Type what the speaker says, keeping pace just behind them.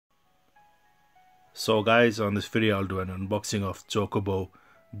So guys, on this video I'll do an unboxing of Chocobo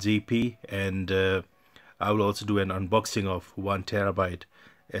GP, and I will also do an unboxing of 1TB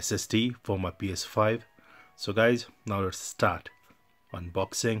SSD for my PS5. So guys, now let's start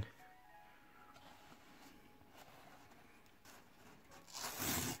unboxing.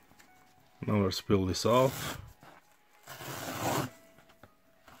 Now let's peel this off.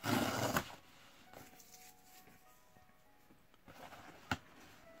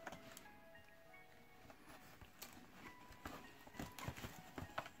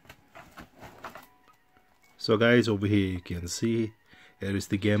 So guys, over here you can see here is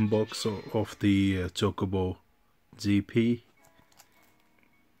the game box of the Chocobo GP.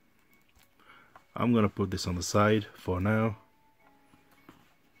 I'm gonna put this on the side for now.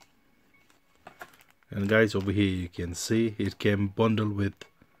 And guys, over here you can see it came bundled with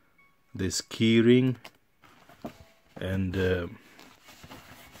this keyring, and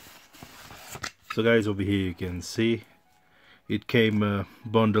so guys, over here you can see it came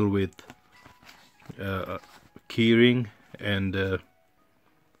bundled with keyring and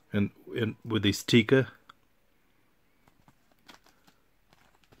with a sticker.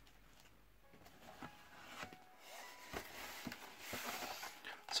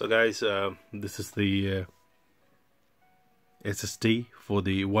 So guys, this is the SSD for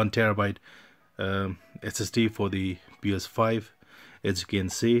the 1TB SSD for the PS5. As you can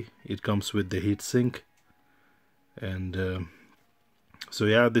see, it comes with the heatsink, and so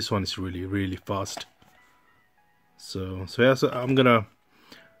yeah, this one is really fast. So yeah, so I'm gonna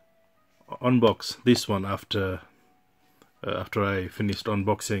unbox this one after I finished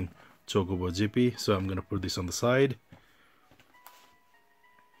unboxing Chocobo GP. So I'm gonna put this on the side.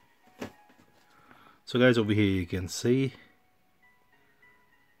 So guys, over here you can see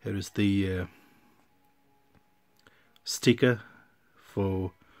here is the sticker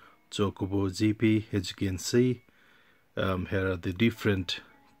for Chocobo GP. As you can see, here are the different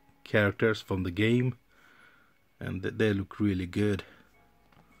characters from the game, and they look really good.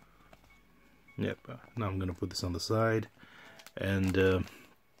 Yep. Now I'm gonna put this on the side, and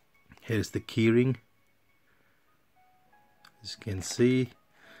here's the keyring. As you can see,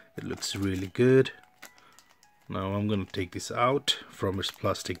 it looks really good. Now I'm gonna take this out from its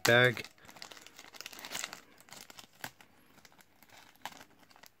plastic bag.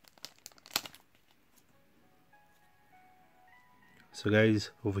 So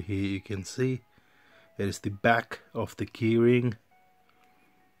guys, over here you can see here is the back of the keyring,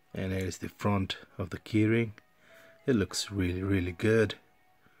 and here is the front of the keyring. It looks really good.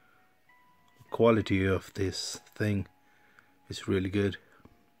 The quality of this thing is really good.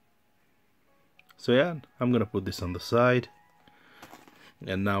 So yeah, I'm gonna put this on the side,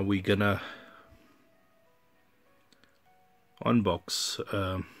 and now we're gonna unbox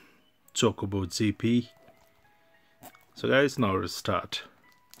Chocobo GP. So guys, now let's start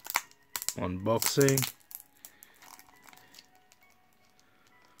unboxing.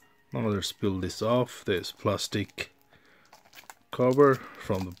 Now let's peel this off. There's plastic cover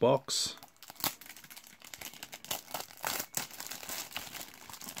from the box.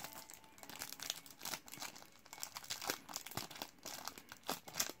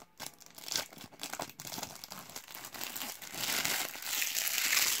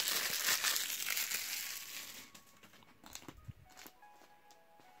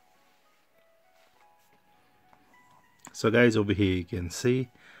 So guys, over here you can see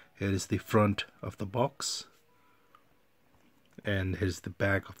here is the front of the box, and here's the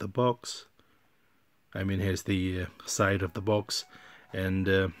back of the box. I mean, here's the side of the box, and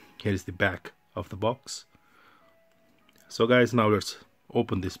here's the back of the box. So guys, now let's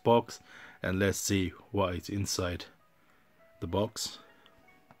open this box and let's see what is inside the box.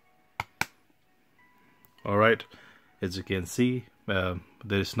 Alright, as you can see,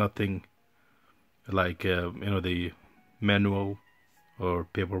 there's nothing like the manual or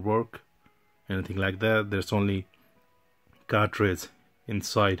paperwork, anything like that. There's only cartridge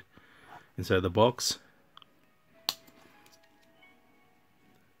inside the box.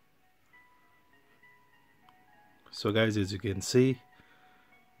 So guys, as you can see,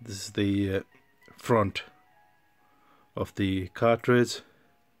 this is the front of the cartridge,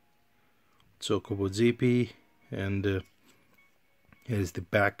 Chocobo GP, and here's the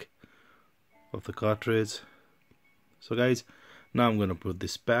back of the cartridge. So guys, now I'm gonna put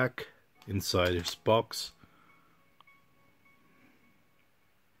this back inside its box.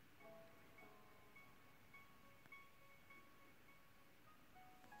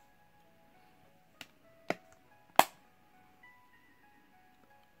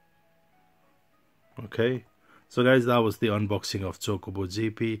 Okay, So guys, that was the unboxing of Chocobo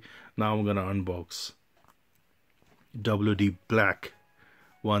GP. Now I'm gonna unbox WD Black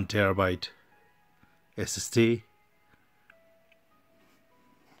 1TB SSD.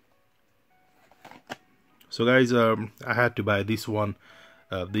 So guys, I had to buy this 1TB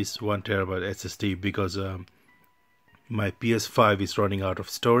SSD because my PS5 is running out of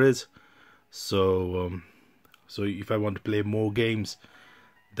storage. So if I want to play more games,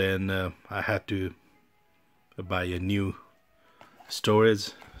 then I had to buy a new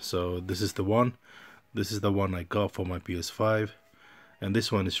storage. So this is the one. This is the one I got for my PS5, and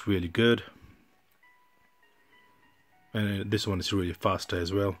this one is really good. And this one is really faster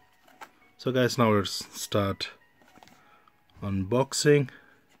as well. So guys, now let's start unboxing.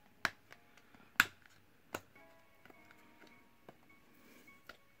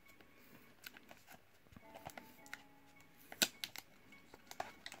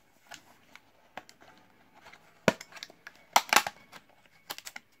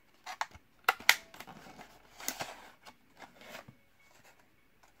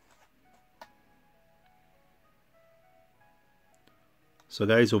 So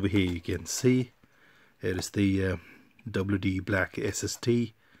guys, over here you can see it is the WD Black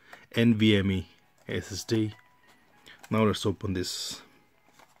SSD, NVMe SSD. Now let's open this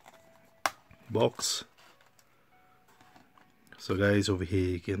box. So guys, over here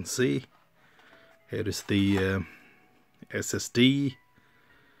you can see it is the SSD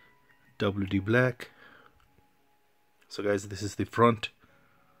WD Black. So guys, this is the front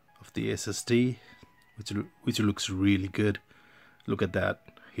of the SSD, which looks really good. Look at that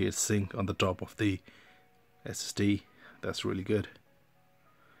heat sink on the top of the SSD. That's really good.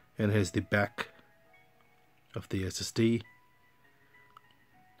 And here's the back of the SSD,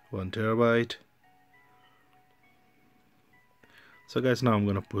 1TB. So guys, now I'm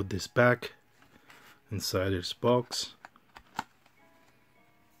gonna put this back inside its box.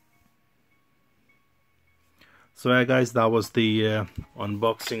 So yeah guys, that was the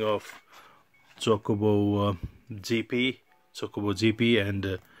unboxing of Chocobo GP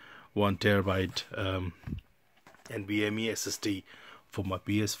and 1TB NVMe SSD for my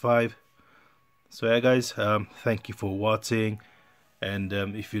PS5. So yeah guys, thank you for watching, and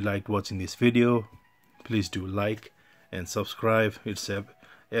if you liked watching this video, please do like and subscribe. It's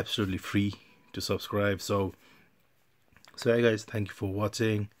absolutely free to subscribe. So yeah guys, thank you for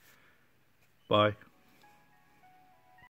watching. Bye.